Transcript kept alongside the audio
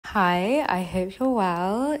Hi, I hope you're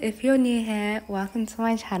well. If you're new here, welcome to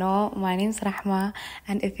my channel. My name's Rahma,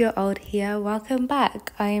 and if you're old here, welcome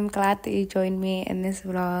back. I am glad that you joined me in this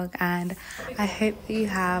vlog, and I hope that you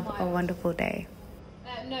have a wonderful day.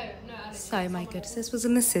 So my goodness, this was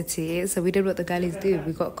in the city, so we did what the girlies do.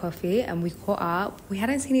 We got coffee and we caught up. We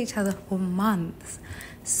hadn't seen each other for months,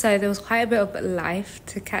 so there was quite a bit of life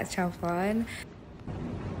to catch up on.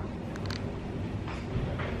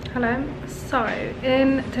 Hello. So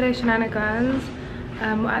in today's shenanigans,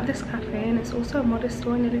 we're at this cafe and it's also a modest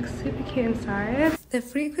store and it looks super cute inside. The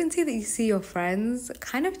frequency that you see your friends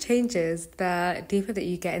kind of changes the deeper that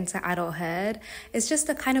you get into adulthood. It's just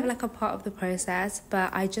a kind of like a part of the process,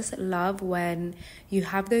 but I just love when you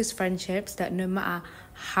have those friendships that no matter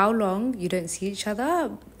how long you don't see each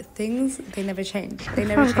other, they never change. They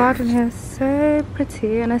never change. The garden here is so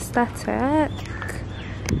pretty and aesthetic.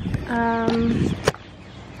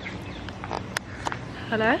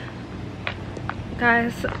 Hello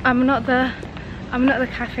guys, I'm not the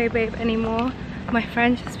cafe babe anymore. My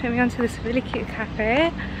friend just put me onto this really cute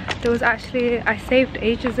cafe. There was actually, I saved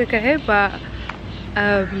ages ago, but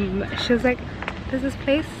she was like, there's this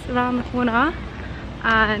place around the corner,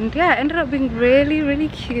 and yeah, it ended up being really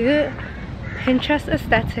cute, Pinterest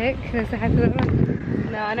aesthetic.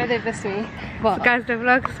 No, I know they've missed me. What? So guys, the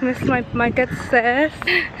vlog's missed my good sis.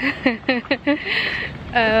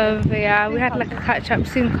 But yeah, we had like a catch up.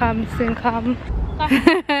 Soon come.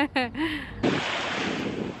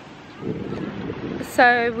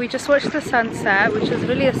 So we just watched the sunset, which was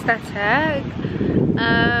really aesthetic.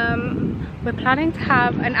 We're planning to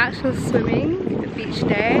have an actual swimming beach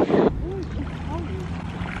day.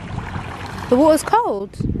 The water's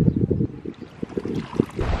cold.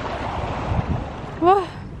 Whoa.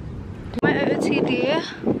 My OOTD,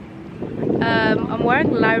 I'm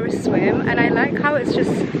wearing Lyra Swim and I like how it's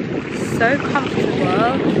just so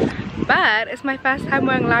comfortable, but it's my first time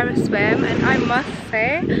wearing Lyra Swim and I must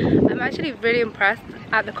say I'm actually really impressed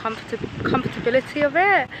at the comfortability of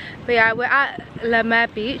it. But yeah, we're at La Mer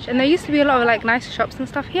Beach and there used to be a lot of like nice shops and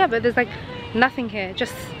stuff here, but there's like nothing here,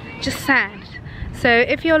 just sand. So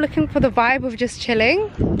if you're looking for the vibe of just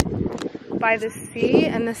chilling by the sea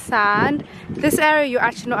and the sand, this area you're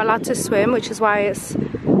actually not allowed to swim, which is why it's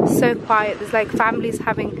so quiet. There's like families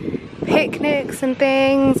having picnics and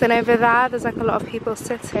things, and over there's like a lot of people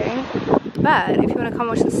sitting. But if you want to come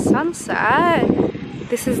watch the sunset,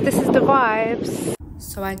 this is the vibes.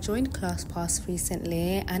 So I joined ClassPass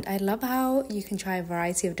recently and I love how you can try a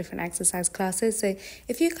variety of different exercise classes. So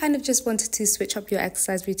if you kind of just wanted to switch up your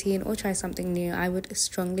exercise routine or try something new, I would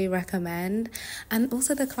strongly recommend. And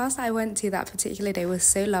also the class I went to that particular day was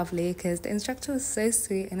so lovely because the instructor was so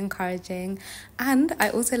sweet and encouraging. And I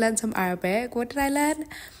also learned some Arabic. What did I learn?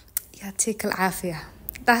 Yatik al-afiyah.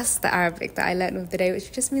 That's the Arabic that I learned of the day,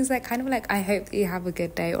 which just means like kind of like I hope that you have a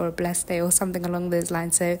good day or a blessed day or something along those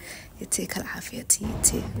lines. So yatik al-afiyah to you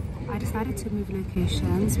too. I decided to move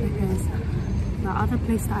locations because the other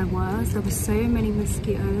place that I was, there were so many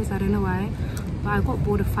mosquitoes, I don't know why, but I got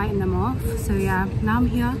bored of fighting them off. So yeah, now I'm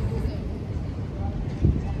here.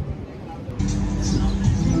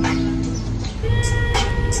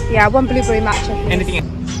 Yeah, one blueberry matcha. Anything else?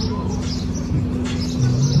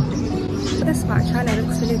 This matcha and it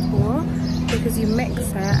looks really cool because you mix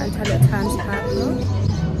it until it turns purple.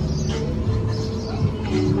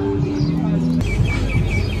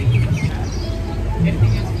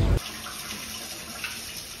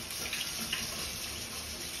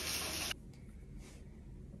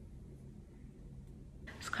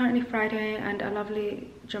 It's currently Friday and a lovely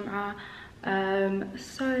Jummah.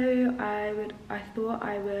 So I thought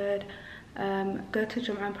I would go to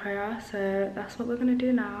Jummah and prayer. So that's what we're gonna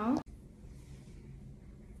do now.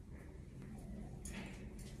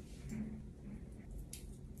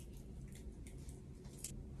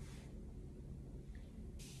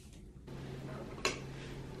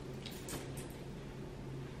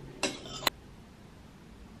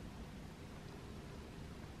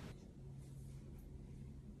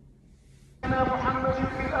 محمد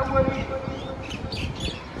في الأولين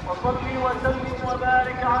وصلي وسلم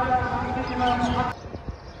وبارك على سيدنا محمد.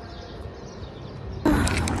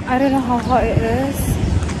 I don't know how hot it is,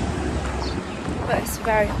 but it's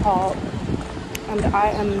very hot and I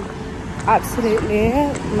am absolutely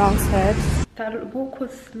melted. That walk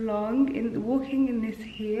was long. Walking in this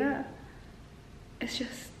heat, it's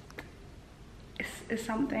just it's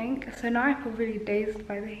something. So now I feel really dazed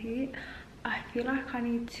by the heat. I feel like I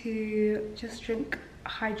need to just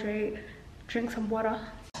hydrate, drink some water.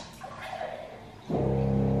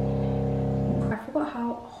 I forgot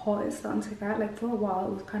how hot it's starting to get. Like for a while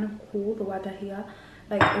it was kind of cool, the weather here,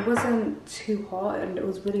 Like, it wasn't too hot and it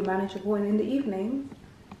was really manageable. And in the evenings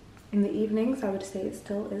I would say it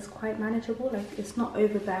still is quite manageable. Like, it's not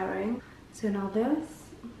overbearing. So now this,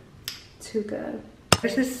 too good.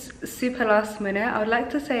 This is super last minute. I would like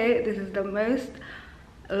to say this is the most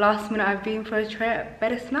last minute I've been for a trip,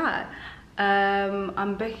 but it's not.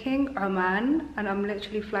 I'm booking Oman and I'm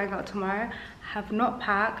literally flying out tomorrow. Have not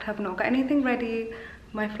packed, have not got anything ready.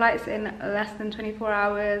 My flight's in less than 24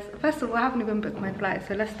 hours. First of all, I haven't even booked my flight,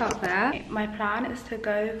 so let's start there. My plan is to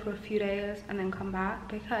go for a few days and then come back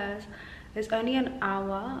because it's only an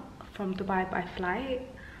hour from Dubai by flight.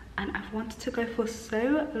 And I've wanted to go for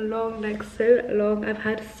so long, like so long. I've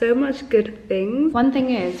had so much good things. One thing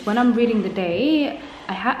is, when I'm reading the date,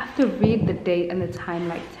 I have to read the date and the time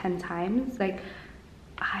like 10 times. Like,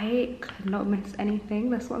 I could not miss anything.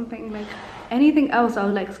 That's one thing. Like, anything else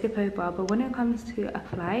I'll like skip over. But when it comes to a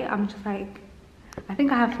flight, I'm just like, I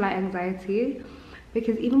think I have flight anxiety.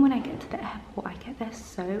 Because even when I get to the airport, I get there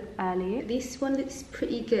so early. This one looks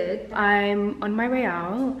pretty good. I'm on my way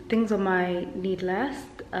out. Things on my need list.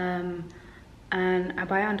 And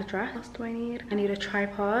abaya and a dress. What else do I need? I need a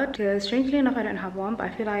tripod. Because strangely enough, I don't have one, but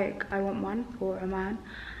I feel like I want one for Oman.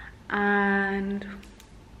 And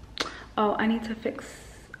oh, I need to fix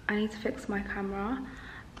my camera.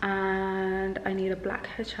 And I need a black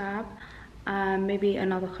hijab. Maybe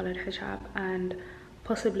another colored hijab. And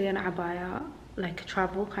possibly an abaya. Like a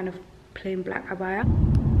travel kind of plain black abaya.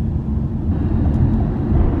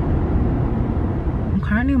 I'm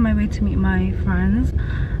currently on my way to meet my friends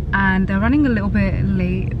and they're running a little bit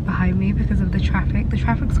late behind me because of the traffic. The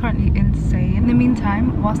traffic's currently insane. In the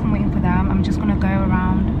meantime, whilst I'm waiting for them, I'm just gonna go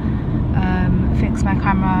around, fix my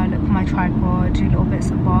camera, look for my tripod, do little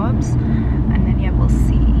bits and bobs, and then yeah, we'll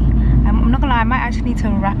see. I'm not gonna lie, I might actually need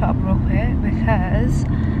to wrap it up real quick because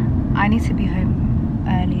I need to be home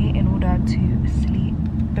early in order to sleep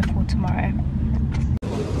before tomorrow.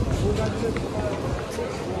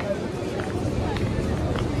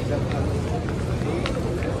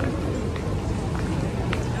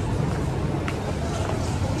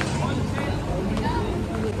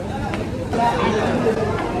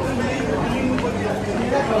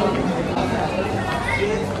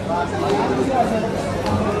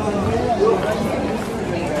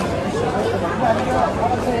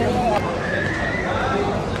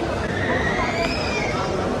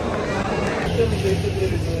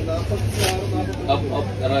 Up,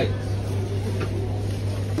 right.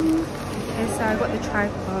 Okay, so I got the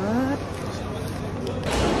tripod.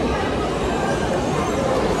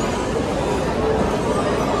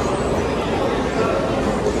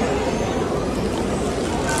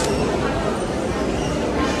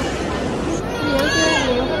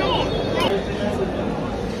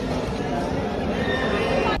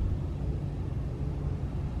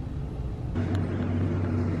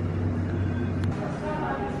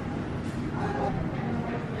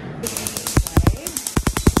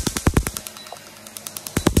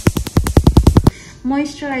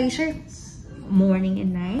 Moisturizer morning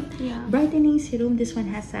and night. Yeah. Brightening serum. This one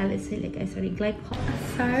has salicylic acid, glycol.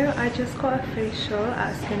 So I just got a facial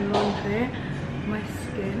at Skin Laundry. My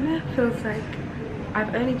skin feels like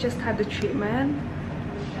I've only just had the treatment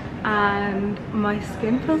and my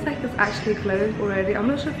skin feels like it's actually glowing already. I'm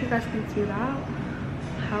not sure if you guys can see that.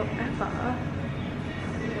 However,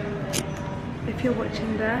 if you're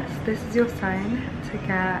watching this is your sign to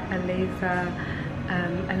get a laser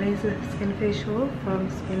skin facial from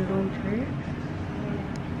Skin Laundry.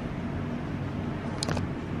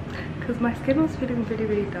 Because my skin was feeling really,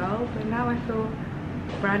 really dull, but now I feel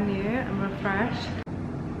brand new and refreshed.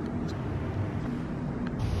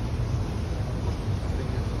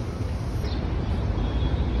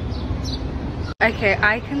 Okay,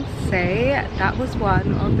 I can say that was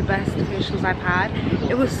one of the best facials I've had.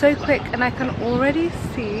 It was so quick and I can already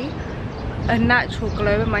see a natural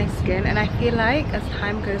glow in my skin, and I feel like as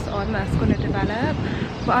time goes on that's going to develop,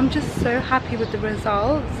 but I'm just so happy with the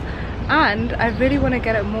results and I really want to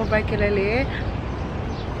get it more regularly.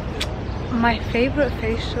 My favorite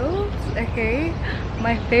facials, okay,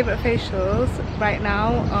 my favorite facials right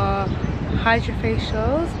now are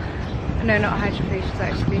hydrofacials. No, not hydrofacials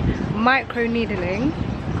actually, micro needling.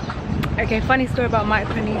 Okay, funny story about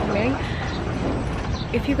micro needling.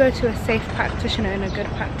 If you go to a safe practitioner and a good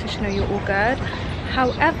practitioner, you're all good.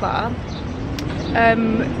 However,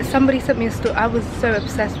 somebody sent me a story. I was so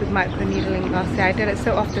obsessed with micro needling last year. I did it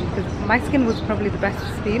so often because my skin was probably the best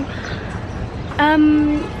it's been.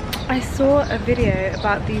 I saw a video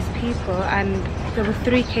about these people and there were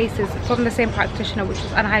 3 cases from the same practitioner, which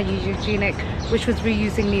was unhygienic, which was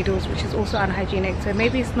reusing needles, which is also unhygienic. So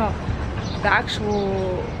maybe it's not the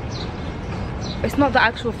actual it's not the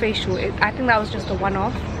actual facial. I think that was just a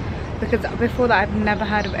one-off, because before that I've never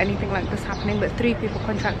heard of anything like this happening, but 3 people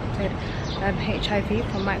contracted HIV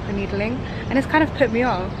from microneedling, and it's kind of put me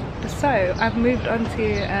off. So I've moved on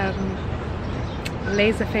to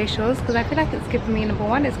laser facials, because I feel like it's given me, number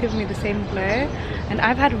one, it's given me the same glow, and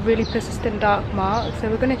I've had really persistent dark marks. So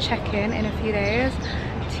we're going to check in a few days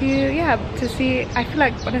to see. I feel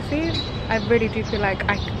like, honestly, I really do feel like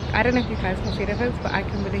I don't know if you guys can see a difference, but I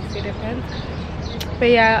can really see a difference. But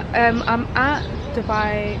yeah, I'm at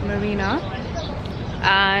Dubai Marina,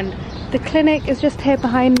 and the clinic is just here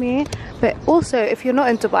behind me. But also, if you're not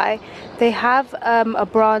in Dubai, they have a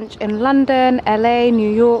branch in London, LA, New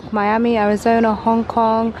York, Miami, Arizona, Hong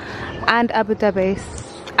Kong, and Abu Dhabi,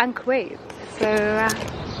 and Kuwait. So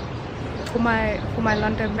for my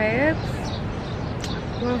London babes,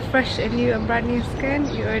 we're fresh and new and brand new skin,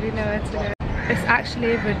 you already know where to go. It's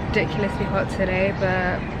actually ridiculously hot today,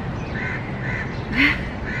 but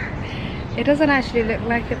it doesn't actually look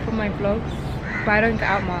like it from my vlogs, but I don't get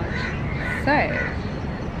out much. So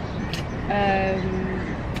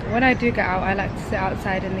when I do get out, I like to sit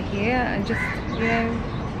outside in the heat and just, you know,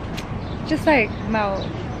 just like melt.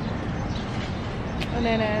 And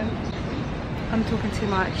then I'm talking too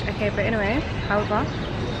much. Okay, but anyway, however,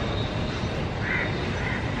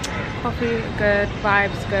 coffee good,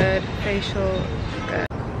 vibes good, facial